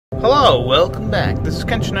Hello, welcome back. This is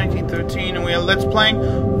Kenshin1913 and we are Let's Playing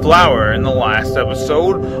Flower. In the last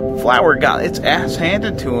episode, Flower got its ass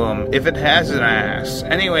handed to him, if it has an ass.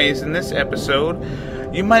 Anyways, in this episode,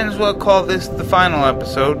 you might as well call this the final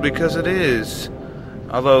episode, because it is.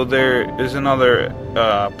 Although there is another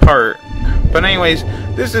part. But anyways,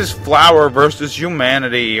 this is Flower versus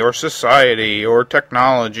humanity, or society, or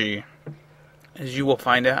technology. As you will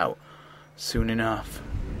find out soon enough.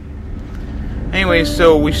 Anyway,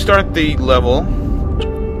 so we start the level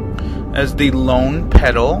as the lone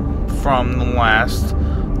petal from the last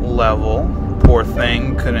level. Poor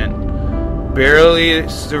thing couldn't barely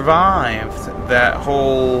survive that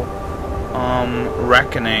whole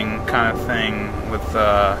reckoning kind of thing with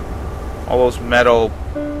all those metal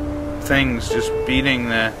things just beating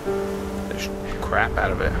the crap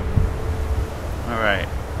out of it. Alright,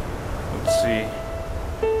 let's see.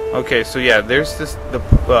 Okay, so yeah, there's this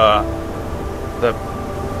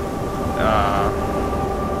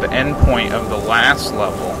the end point of the last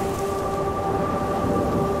level.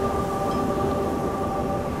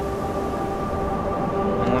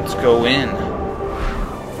 And let's go in.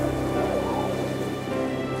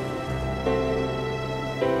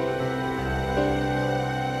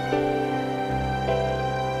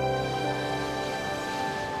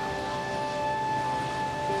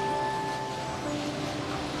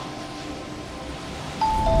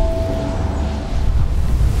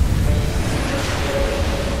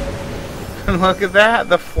 Look at that,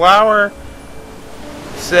 the flower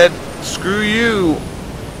said, screw you,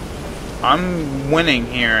 I'm winning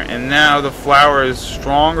here, and now the flower is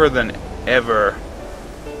stronger than ever.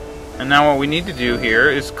 And now what we need to do here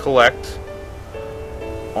is collect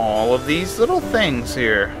all of these little things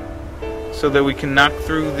here, so that we can knock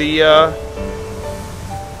through the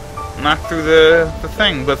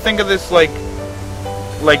thing. But think of this like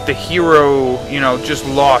the hero, you know, just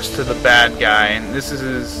lost to the bad guy, and this is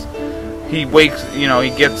his. He wakes, you know, he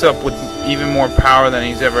gets up with even more power than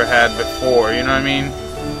he's ever had before, you know what I mean?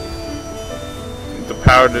 The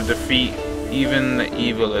power to defeat even the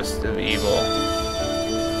evilest of evil.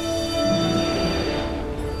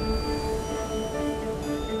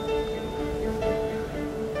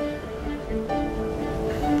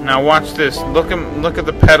 Now watch this. Look at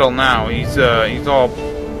the pedal now. He's all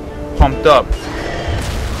pumped up.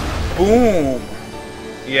 Boom!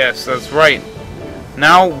 Yes, that's right.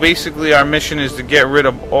 Now, basically, our mission is to get rid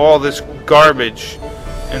of all this garbage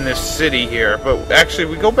in this city here. But actually,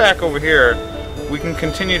 we go back over here, we can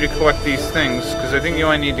continue to collect these things, because I think you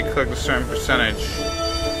only need to collect a certain percentage.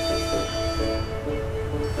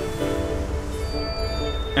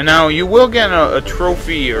 And now, you will get a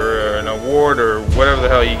trophy or an award or whatever the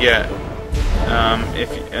hell you get.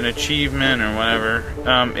 If an achievement or whatever.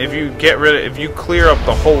 If you clear up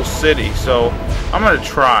the whole city. So, I'm going to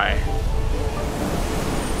try.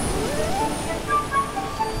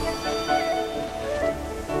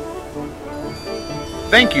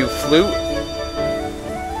 Thank you, flute.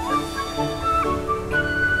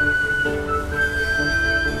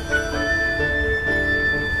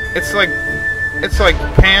 It's like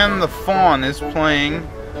Pan the Fawn is playing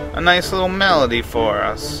a nice little melody for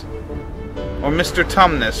us. Or Mr.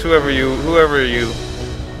 Tumnus, whoever you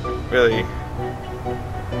really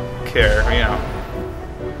care, you know.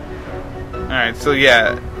 Alright, so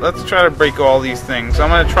yeah, let's try to break all these things. I'm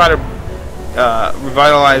gonna try to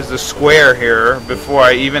revitalize the square here before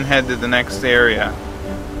I even head to the next area.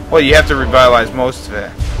 Well, you have to revitalize most of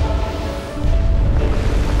it.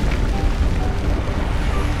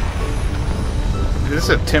 Is this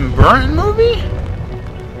a Tim Burton movie?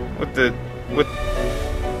 With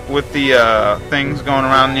the things going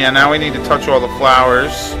around. Yeah, now we need to touch all the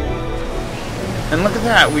flowers. And look at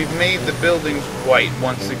that, we've made the buildings white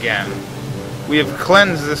once again. We have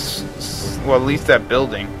cleansed this, well, at least that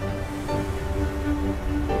building.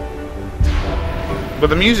 But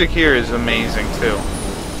the music here is amazing, too.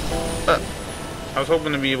 I was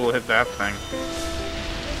hoping to be able to hit that thing.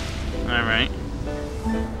 Alright.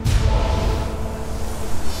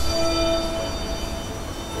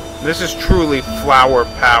 This is truly flower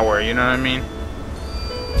power, you know what I mean?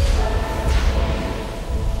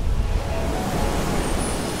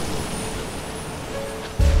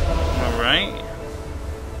 Alright.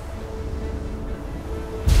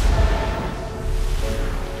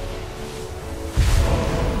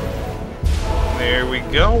 There we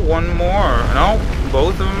go, one more. No,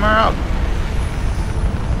 both of them are up.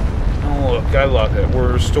 Oh look, I love it.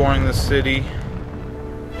 We're restoring the city.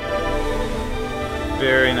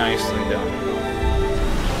 Very nicely done.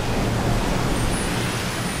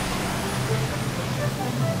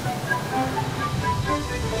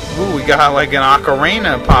 Ooh, we got like an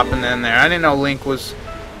ocarina popping in there. I didn't know Link was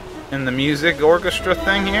in the music orchestra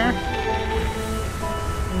thing here.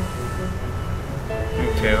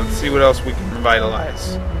 Okay, let's see what else we can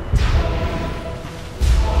revitalize.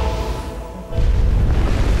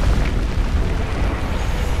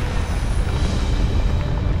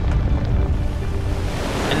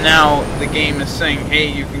 And now the game is saying, hey,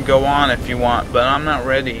 you can go on if you want, but I'm not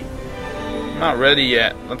ready. I'm not ready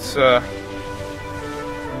yet. Let's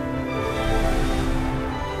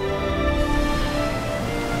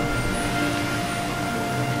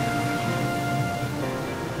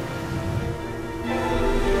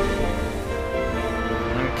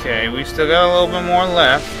Okay, we still got a little bit more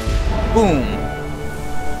left. Boom!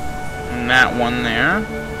 And that one there.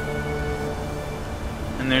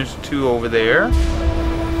 And there's two over there.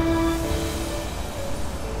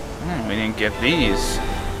 We didn't get these.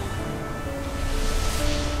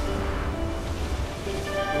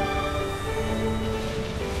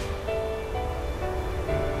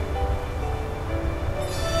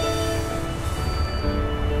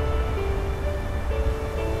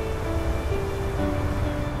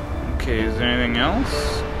 Okay, is there anything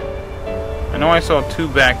else? I know I saw two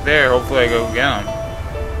back there. Hopefully I go get them.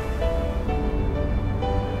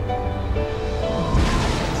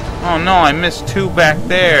 Oh no, I missed two back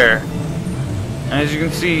there. And as you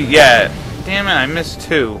can see, yeah, damn it, I missed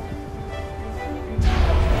two.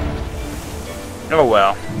 Oh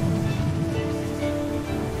well.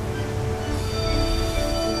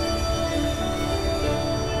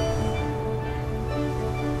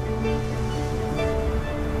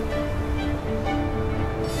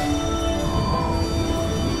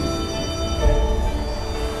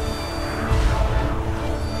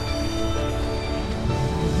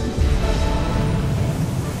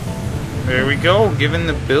 There we go, giving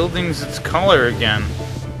the buildings its color again.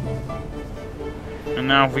 And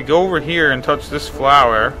now if we go over here and touch this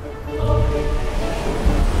flower,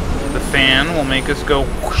 the fan will make us go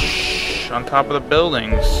whoosh on top of the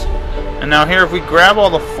buildings. And now here, if we grab all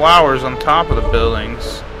the flowers on top of the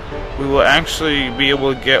buildings, we will actually be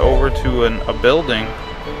able to get over to a building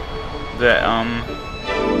that,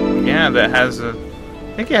 yeah, that has I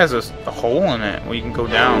think it has a hole in it where you can go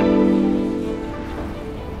down.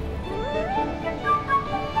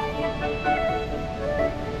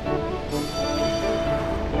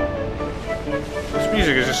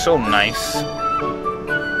 Music is just so nice. And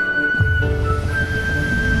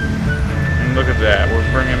look at that,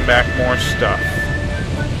 we're bringing back more stuff.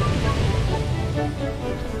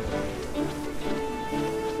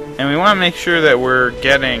 And we want to make sure that we're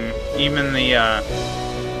getting even the,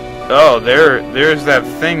 oh, there's that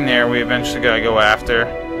thing there we eventually gotta go after.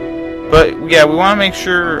 But, yeah, we want to make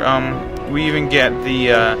sure, we even get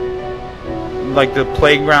the, like the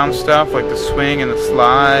playground stuff, like the swing and the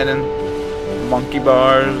slide and monkey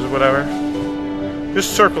bars, whatever.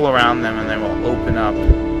 Just circle around them and they will open up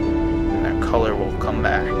and that color will come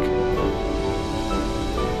back.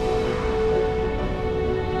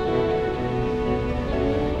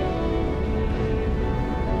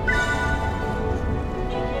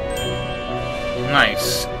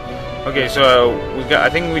 Nice. Okay, so I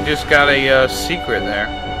think we just got a secret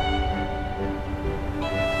there.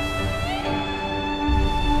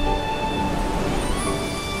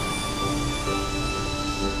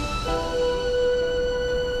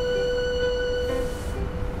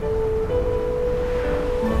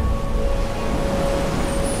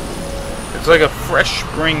 It's like a fresh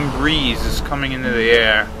spring breeze is coming into the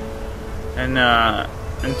air and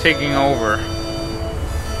taking over.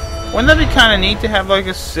 Wouldn't that be kind of neat to have like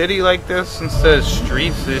a city like this instead of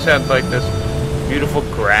streets? They just had like this beautiful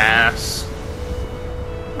grass.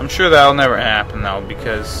 I'm sure that'll never happen though,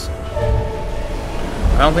 because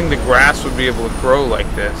I don't think the grass would be able to grow like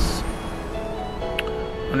this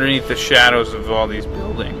underneath the shadows of all these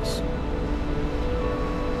buildings.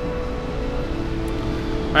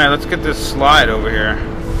 Alright, let's get this slide over here.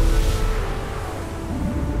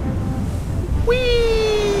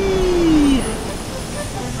 Whee!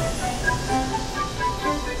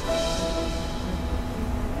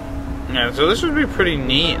 Yeah, so this would be pretty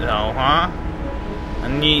neat though, huh? A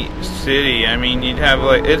neat city. I mean, you'd have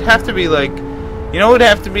like, it'd have to be like, you know what it'd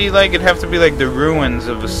have to be like? It'd have to be like the ruins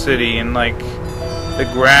of a city and like the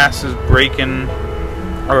grass is breaking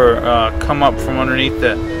or come up from underneath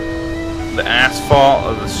the asphalt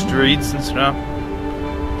of the streets and stuff,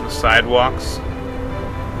 the sidewalks.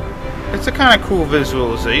 It's a kind of cool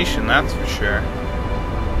visualization, that's for sure.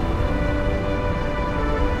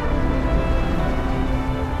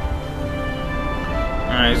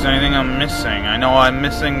 Alright, is there anything I'm missing? I know I'm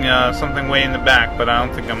missing something way in the back, but I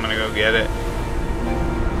don't think I'm gonna go get it.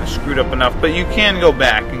 I screwed up enough, but you can go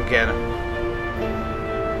back and get them.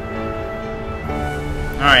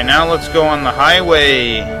 Alright, now let's go on the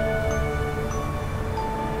highway.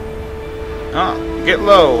 Oh, get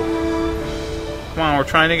low. Come on, we're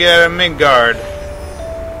trying to get out of Midgard.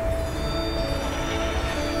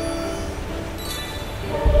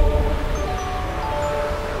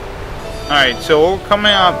 Alright, so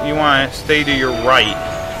coming up, you want to stay to your right.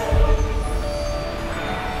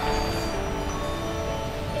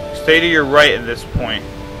 Stay to your right at this point.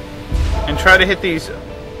 And try to hit these,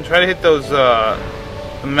 those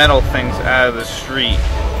the metal things out of the street.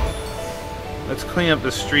 Let's clean up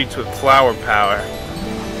the streets with flower power.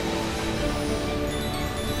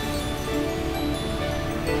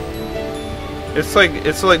 It's like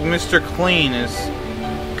Mr. Clean is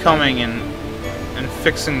coming and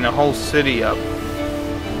fixing the whole city up.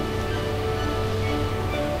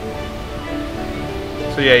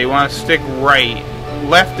 So yeah, you want to stick right.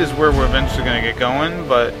 Left is where we're eventually going to get going,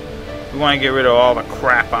 but we want to get rid of all the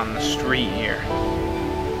crap on the street here.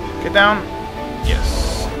 Get down.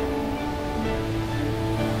 Yes.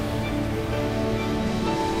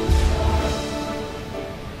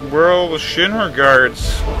 Where are all the Shinra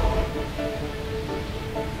guards?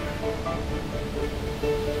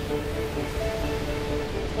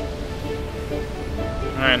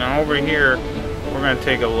 Alright, now over here, we're going to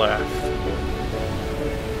take a left.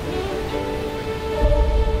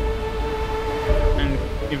 And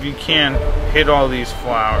if you can, hit all these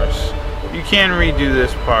flowers. You can redo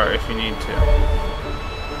this part if you need to.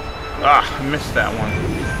 Ah, I missed that one.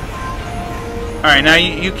 Alright, now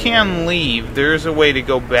you can leave. There's a way to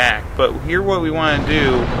go back. But here what we want to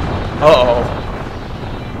do... Uh-oh.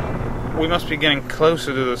 We must be getting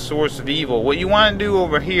closer to the source of evil. What you want to do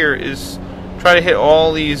over here is... try to hit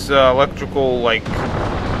all these electrical, like,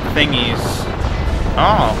 thingies.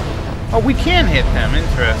 Oh. Oh, we can hit them.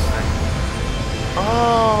 Interesting.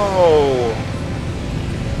 Oh.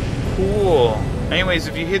 Cool. Anyways,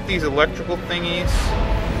 if you hit these electrical thingies,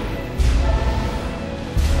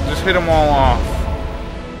 just hit them all off.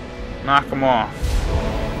 Knock them off.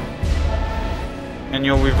 And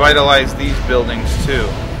you'll revitalize these buildings, too.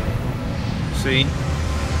 See?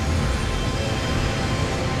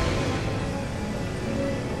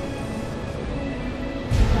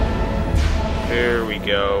 There we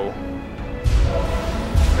go.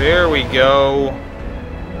 There we go.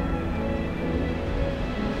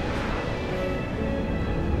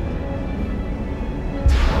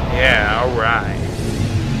 Yeah, alright.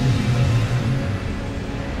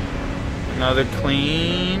 Another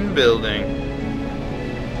clean building.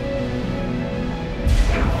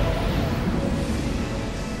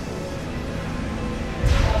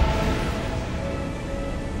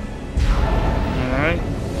 Alright,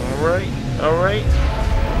 alright. Alright.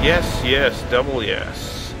 Yes, yes, double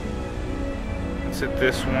yes. Let's hit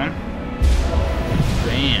this one.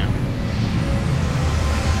 Bam.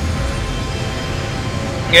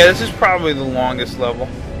 Yeah, this is probably the longest level.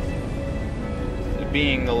 It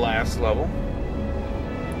being the last level.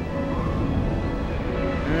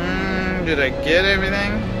 Did I get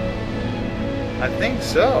everything? I think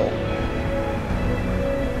so.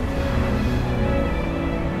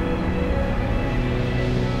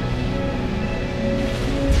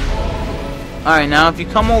 Alright, now if you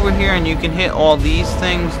come over here and you can hit all these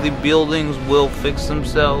things, the buildings will fix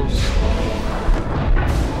themselves.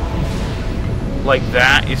 Like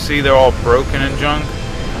that. You see they're all broken and junk?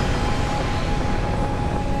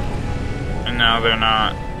 And now they're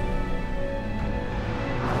not.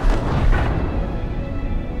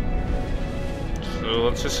 So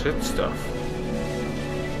let's just hit stuff.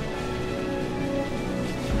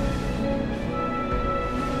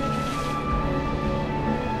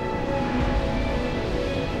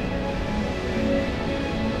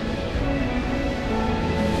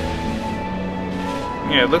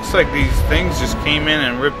 Yeah, it looks like these things just came in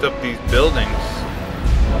and ripped up these buildings.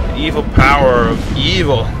 The evil power of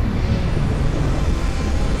evil.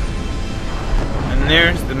 And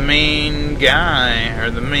there's the main guy,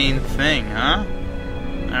 or the main thing, huh?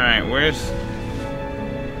 Alright, where's...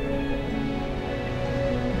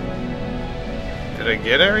 Did I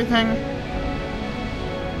get everything?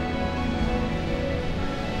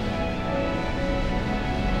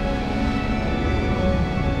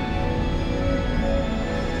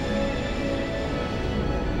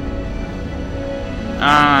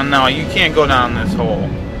 No, you can't go down this hole.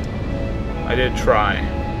 I did try.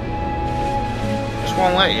 Just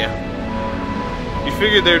won't let you. You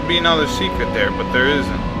figured there'd be another secret there, but there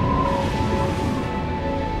isn't.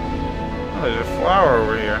 Oh, there's a flower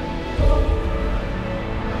over here.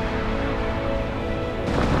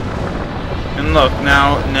 And look,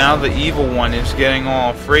 now the evil one is getting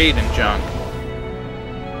all afraid and junk.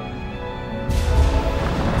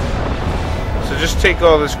 So just take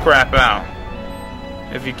all this crap out.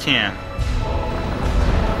 If you can.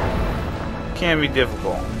 It can be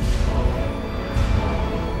difficult.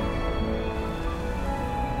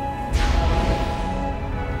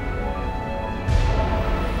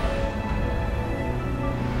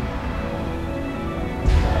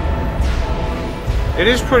 It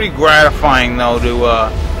is pretty gratifying though to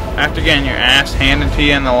after getting your ass handed to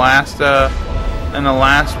you in the last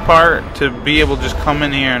part, to be able to just come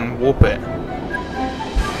in here and whoop it.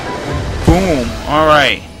 Boom.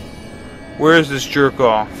 Alright. Where is this jerk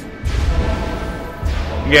off?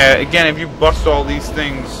 Yeah, again, if you bust all these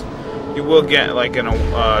things, you will get like a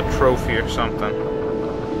trophy or something.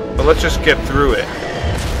 But let's just get through it.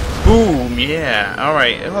 Boom. Yeah.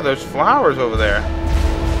 Alright. Oh, there's flowers over there.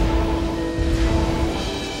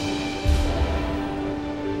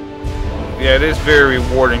 Yeah, it is very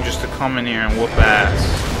rewarding just to come in here and whoop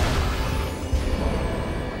ass.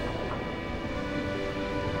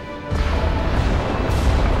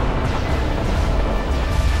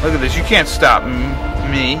 Look at this. You can't stop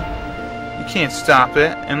me. You can't stop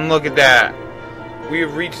it. And look at that. We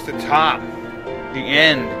have reached the top. The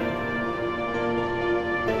end.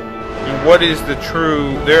 And what is the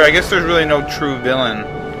true... I guess there's really no true villain.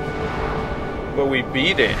 But we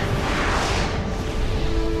beat it.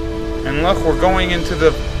 And look, we're going into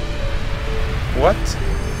the... What?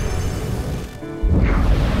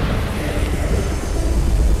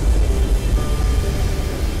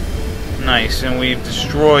 Nice, and we've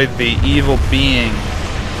destroyed the evil being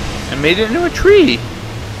and made it into a tree.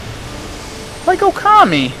 Like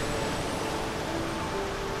Okami.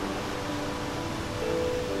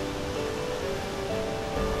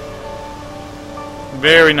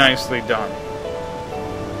 Very nicely done.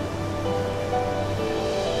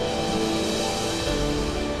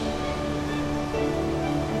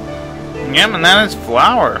 Yeah, and that is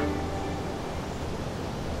Flower.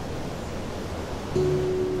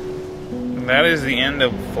 That is the end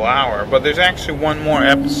of Flower. But there's actually one more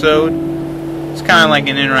episode. It's kind of like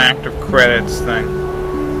an interactive credits thing.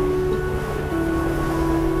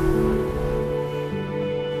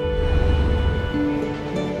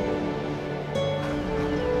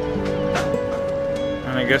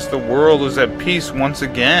 And I guess the world is at peace once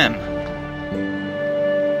again.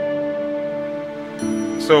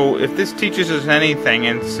 So, if this teaches us anything,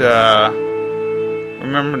 it's,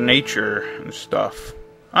 remember nature and stuff.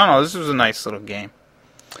 I don't know, this was a nice little game.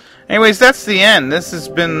 Anyways, that's the end. This has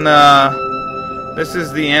been, this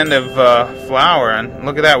is the end of, Flower, and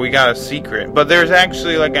look at that, we got a secret. But there's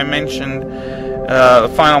actually, like I mentioned,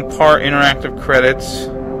 the final part, interactive credits,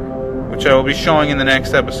 which I will be showing in the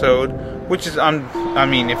next episode, which is, I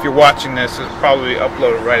mean, if you're watching this, it's probably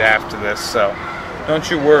uploaded right after this, so don't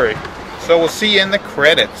you worry. So we'll see you in the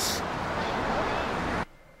credits.